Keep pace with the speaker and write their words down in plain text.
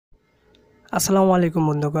আসসালামু আলাইকুম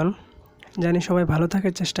বন্ধুগণ। জানি সবাই ভালো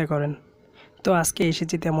থাকার চেষ্টা করেন। তো আজকে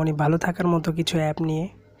এসেছি তেমনই ভালো থাকার মতো কিছু অ্যাপ নিয়ে।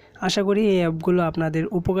 আশা করি এই অ্যাপগুলো আপনাদের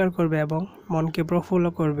উপকার করবে এবং মনকে প্রফুল্ল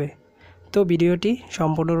করবে। তো ভিডিওটি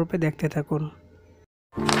সম্পূর্ণরূপে দেখতে থাকুন।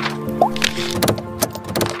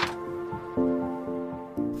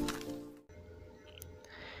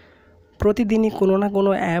 প্রতিদিনই কোনো না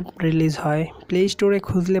কোনো অ্যাপ রিলিজ হয়। প্লে স্টোরে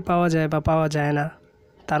খুঁজলে পাওয়া যায় বা পাওয়া যায় না।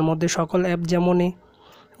 তার মধ্যে সকল অ্যাপ যেমনই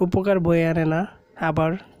উপকার বয়ে আনে না,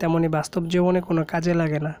 আবার তেমনি বাস্তব জীবনে কোনো কাজে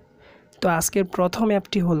লাগে না। তো আজকের প্রথম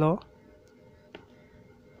অ্যাপটি হলো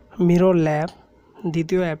মিরর ল্যাব,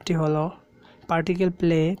 দ্বিতীয় অ্যাপটি হলো পার্টিকেল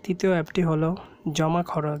প্লে, তৃতীয় অ্যাপটি হলো জমা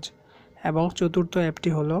খরচ এবং চতুর্থ অ্যাপটি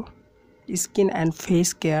হলো স্কিন অ্যান্ড ফেস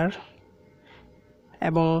কেয়ার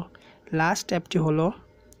এবং লাস্ট অ্যাপটি হলো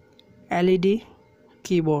এলইডি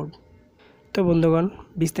কিবোর্ড। তো বন্ধুগণ,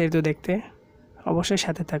 বিস্তারিত দেখতে অবশ্যই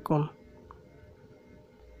সাথে থাকুন।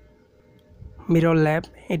 মিরর ল্যাব,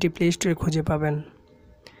 এটি প্লে স্টোরে খুঁজে পাবেন।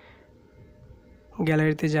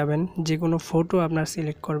 গ্যালারিতে যাবেন, যে কোনো ফটো আপনার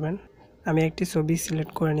সিলেক্ট করবেন। আমি একটি ছবি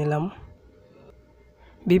সিলেক্ট করে নিলাম।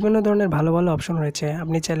 বিভিন্ন ধরনের ভালো ভালো অপশন রয়েছে,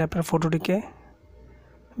 আপনি চাইলে আপনার ফটোটিকে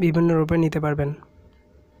বিভিন্ন রূপে নিতে পারবেন।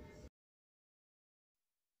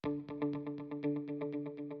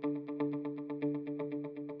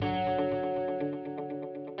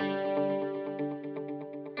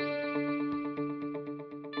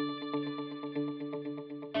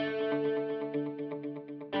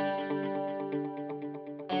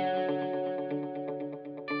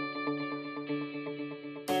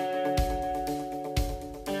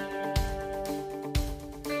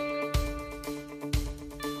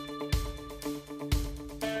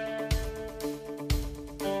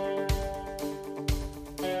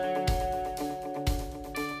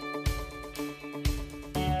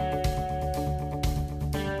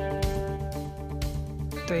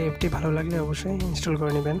 তো এই অ্যাপটি ভালো লাগলে অবশ্যই ইনস্টল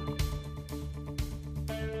করে নেবেন।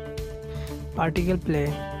 পার্টিকেল প্লে,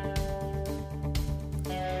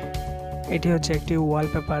 এটি হচ্ছে একটি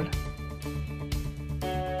ওয়ালপেপার।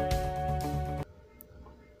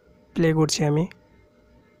 প্লে করছি আমি।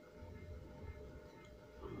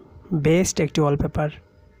 বেস্ট একটি ওয়ালপেপার,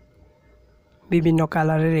 বিভিন্ন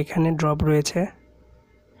কালারের এখানে ড্রপ রয়েছে।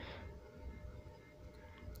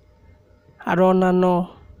 আরও অন্যান্য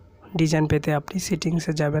ডিজাইন পেতে আপনি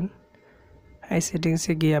সেটিংসে যাবেন। এই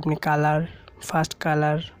সেটিংসে গিয়ে আপনি কালার, ফাস্ট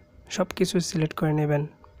কালার সব কিছু সিলেক্ট করে নেবেন।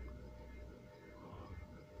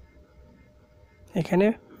 এখানে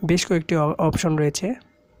বেশ কয়েকটি অপশন রয়েছে,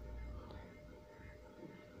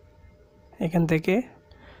 এখান থেকে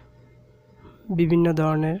বিভিন্ন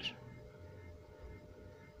ধরনের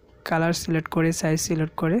কালার সিলেক্ট করে, সাইজ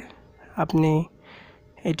সিলেক্ট করে আপনি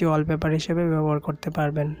এটি ওয়ালপেপার হিসেবে ব্যবহার করতে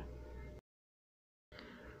পারবেন।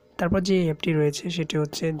 তারপর যে অ্যাপটি রয়েছে সেটি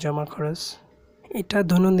হচ্ছে জমা খরচ। এটা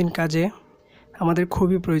দৈনন্দিন কাজে আমাদের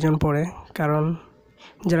খুবই প্রয়োজন পড়ে, কারণ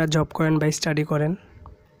যারা জব করেন বা স্টাডি করেন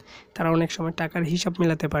তারা অনেক সময় টাকার হিসাব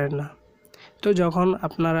মেলাতে পারেন না। তো যখন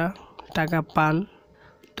আপনারা টাকা পান,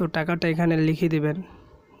 তো টাকাটা এখানে লিখে দেবেন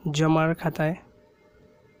জমার খাতায়,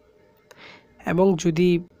 এবং যদি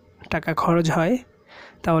টাকা খরচ হয়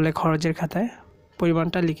তাহলে খরচের খাতায়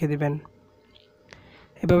পরিমাণটা লিখে দেবেন।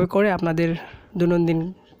 এভাবে করে আপনাদের দৈনন্দিন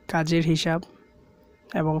কাজের হিসাব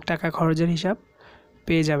এবং টাকা খরচের হিসাব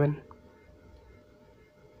পেয়ে যাবেন।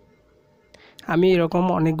 আমি এরকম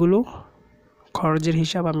অনেকগুলো খরচের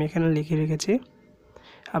হিসাব আমি এখানে লিখে রেখেছি,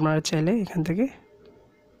 আপনারা চাইলে এখান থেকে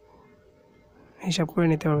হিসাব করে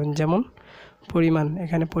নিতে পারবেন। যেমন পরিমাণ,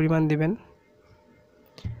 এখানে পরিমাণ দিবেন।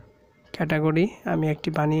 ক্যাটাগরি আমি একটি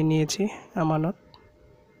বানিয়ে নিয়েছি, আমানত,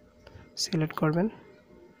 সিলেক্ট করবেন।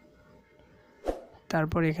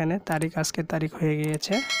 তারপর এখানে তারিখ, আজকের তারিখ হয়ে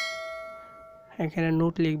গিয়েছে। এখানে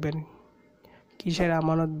নোট লিখবেন, কিসের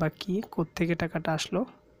আমানত বা কী, কোত্থেকে টাকাটা আসলো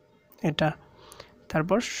এটা।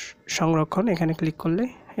 তারপর সংরক্ষণ, এখানে ক্লিক করলে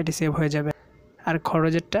এটি সেভ হয়ে যাবে। আর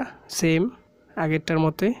খরচেরটা সেম আগেরটার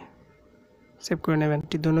মতোই সেভ করে নেবেন।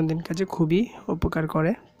 এটি দৈনন্দিন কাজে খুবই উপকার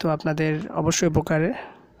করে। তো আপনাদের অবশ্যই উপকারে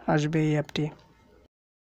আসবে এই অ্যাপটি।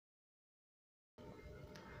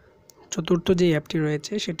 চতুর্থ যে অ্যাপটি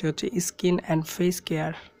রয়েছে সেটি হচ্ছে স্কিন অ্যান্ড ফেস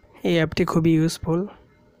কেয়ার। এই অ্যাপটি খুবই ইউজফুল।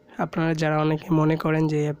 আপনারা যারা অনেকে মনে করেন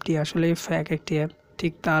যে এই অ্যাপটি আসলেই ফ্যাক একটি অ্যাপ,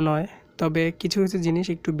 ঠিক তা নয়। তবে কিছু কিছু জিনিস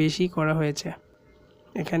একটু বেশি করা হয়েছে।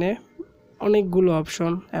 এখানে অনেকগুলো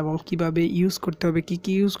অপশন এবং কিভাবে ইউজ করতে হবে, কি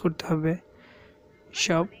কি ইউজ করতে হবে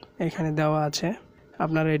সব এখানে দেওয়া আছে।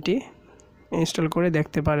 আপনারা এটি ইনস্টল করে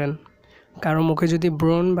দেখতে পারেন। কারো মুখে যদি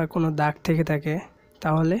ব্রণ বা কোনো দাগ থেকে থাকে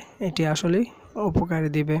তাহলে এটি আসলেই উপকারে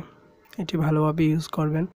দিবে, এটি ভালোভাবে ইউজ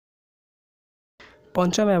করবেন।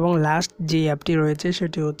 পঞ্চম এবং লাস্ট যে অ্যাপটি রয়েছে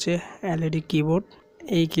সেটি হচ্ছে এলইডি কিবোর্ড।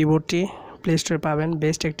 এই কিবোর্ডটি প্লে স্টোরে পাবেন,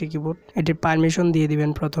 বেস্ট একটি কিবোর্ড। এটির পারমিশন দিয়ে দিবেন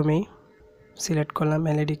প্রথমেই। সিলেক্ট করলাম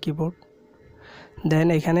এলইডি কিবোর্ড। দেন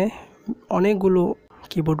এখানে অনেকগুলো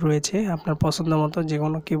কিবোর্ড রয়েছে, আপনার পছন্দ মতো যে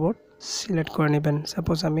কোনো কিবোর্ড সিলেক্ট করে নেবেন।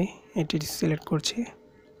 সাপোজ আমি এটি সিলেক্ট করছি।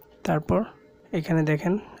 তারপর এখানে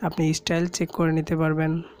দেখেন আপনি স্টাইল চেক করে নিতে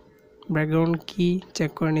পারবেন, ব্যাকগ্রাউন্ড কি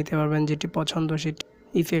চেক করে নিতে পারবেন, যেটি পছন্দ সেটি,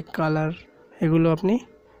 ইফেক্ট, কালার, এগুলো আপনি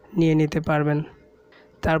নিয়ে নিতে পারবেন।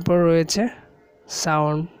 তারপর রয়েছে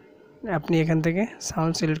সাউন্ড, আপনি এখান থেকে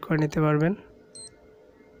সাউন্ড সিলেক্ট করে নিতে পারবেন।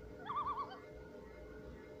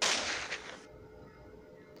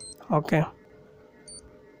 ওকে,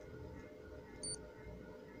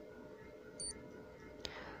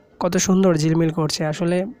 কত সুন্দর ঝিলমিল করছে।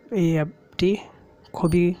 আসলে এই অ্যাপটি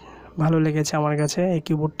খুবই ভালো লেগেছে আমার কাছে। এই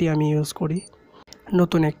কিবোর্ডটি আমি ইউজ করি,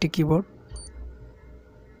 নতুন একটি কিবোর্ড।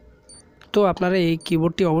 তো আপনারা এই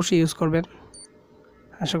কিবোর্ডটি অবশ্যই ইউজ করবেন,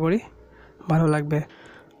 আশা করি ভালো লাগবে।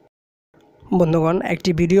 বন্ধুগণ, একটি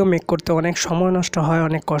ভিডিও মেক করতে অনেক সময় নষ্ট হয়,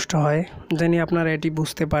 অনেক কষ্ট হয়, জানি আপনারা এটি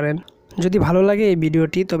বুঝতে পারেন। যদি ভালো লাগে এই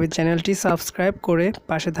ভিডিওটি, তবে চ্যানেলটি সাবস্ক্রাইব করে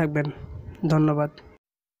পাশে থাকবেন। ধন্যবাদ।